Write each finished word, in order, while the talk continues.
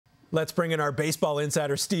Let's bring in our baseball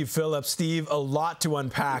insider, Steve Phillips. Steve, a lot to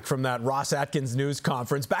unpack from that Ross Atkins news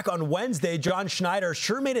conference. Back on Wednesday, John Schneider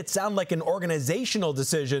sure made it sound like an organizational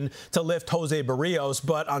decision to lift Jose Berrios.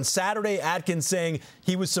 But on Saturday, Atkins saying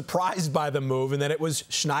he was surprised by the move and that it was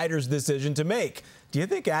Schneider's decision to make. Do you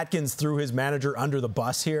think Atkins threw his manager under the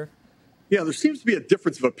bus here? Yeah, there seems to be a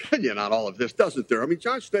difference of opinion on all of this, doesn't there? I mean,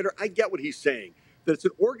 John Schneider, I get what he's saying, that it's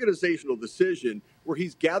an organizational decision where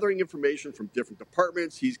he's gathering information from different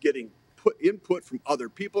departments. He's getting input from other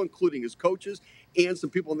people, including his coaches and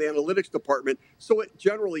some people in the analytics department. So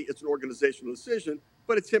generally, it's an organizational decision,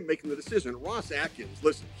 but it's him making the decision. Ross Atkins,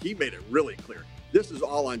 listen, he made it really clear. This is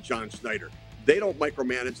all on John Schneider. They don't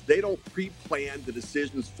micromanage. They don't pre-plan the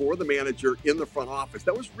decisions for the manager in the front office.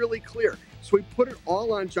 That was really clear. So he put it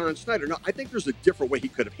all on John Schneider. Now, I think there's a different way he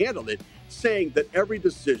could have handled it, saying that every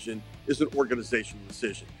decision is an organizational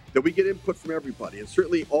decision, that we get input from everybody. And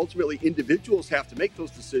certainly, ultimately, individuals have to make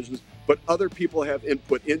those decisions, but other people have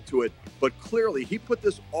input into it. But clearly, he put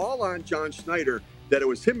this all on John Schneider, that it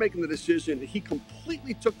was him making the decision. He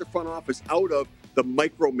completely took the front office out of the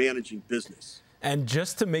micromanaging business. And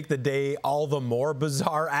just to make the day all the more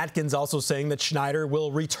bizarre, Atkins also saying that Schneider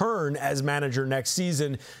will return as manager next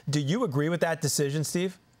season. Do you agree with that decision,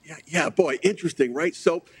 Steve? Yeah, boy, interesting, right?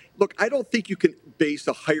 So, look, I don't think you can base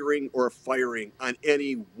a hiring or a firing on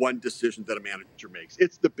any one decision that a manager makes.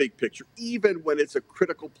 It's the big picture, even when it's a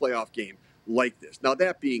critical playoff game like this. Now,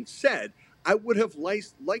 that being said, I would have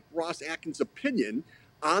liked Ross Atkins' opinion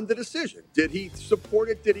on the decision. Did he support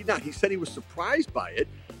it? Did he not? He said he was surprised by it.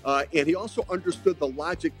 And he also understood the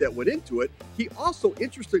logic that went into it. He also,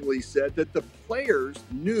 interestingly, said that the players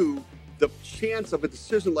knew the chance of a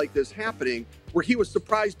decision like this happening, where he was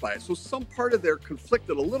surprised by it. So some part of there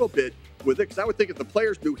conflicted a little bit with it, because I would think if the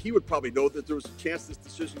players knew, he would probably know that there was a chance this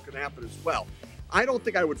decision could happen as well. I don't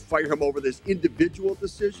think I would fire him over this individual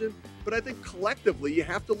decision, but I think collectively you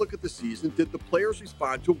have to look at the season. Did the players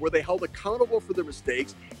respond to it? Were they held accountable for their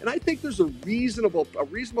mistakes? And I think there's a reasonable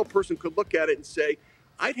person could look at it and say,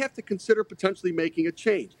 I'd have to consider potentially making a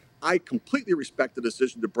change. I completely respect the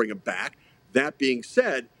decision to bring him back. That being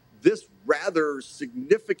said, this rather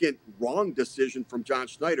significant wrong decision from John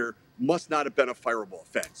Schneider must not have been a fireable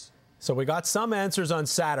offense. So we got some answers on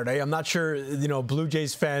Saturday. I'm not sure, Blue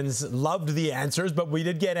Jays fans loved the answers, but we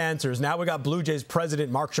did get answers. Now we got Blue Jays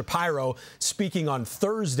president Mark Shapiro speaking on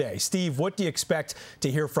Thursday. Steve, what do you expect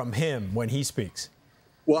to hear from him when he speaks?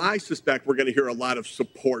 Well, I suspect we're going to hear a lot of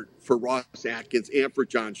support for Ross Atkins and for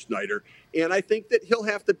John Schneider. And I think that he'll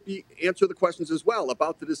have to answer the questions as well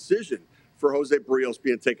about the decision for Jose Berrios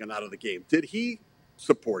being taken out of the game. Did he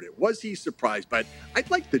support it? Was he surprised by it? I'd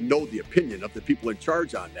like to know the opinion of the people in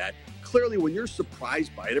charge on that. Clearly, when you're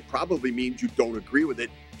surprised by it, it probably means you don't agree with it.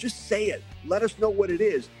 Just say it. Let us know what it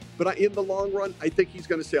is. But in the long run, I think he's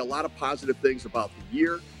going to say a lot of positive things about the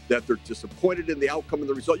year, that they're disappointed in the outcome of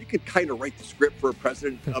the result. You can kind of write the script for a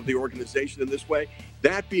president of the organization in this way.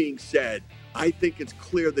 That being said, I think it's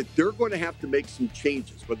clear that they're going to have to make some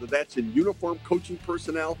changes, whether that's in uniform coaching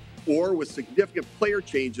personnel or with significant player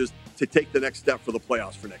changes to take the next step for the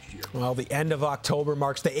playoffs for next year. Well, the end of October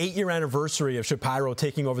marks the 8-year anniversary of Shapiro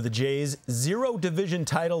taking over the Jays. 0 division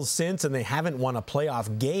titles since, and they haven't won a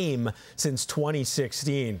playoff game since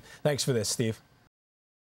 2016. Thanks for this, Steve.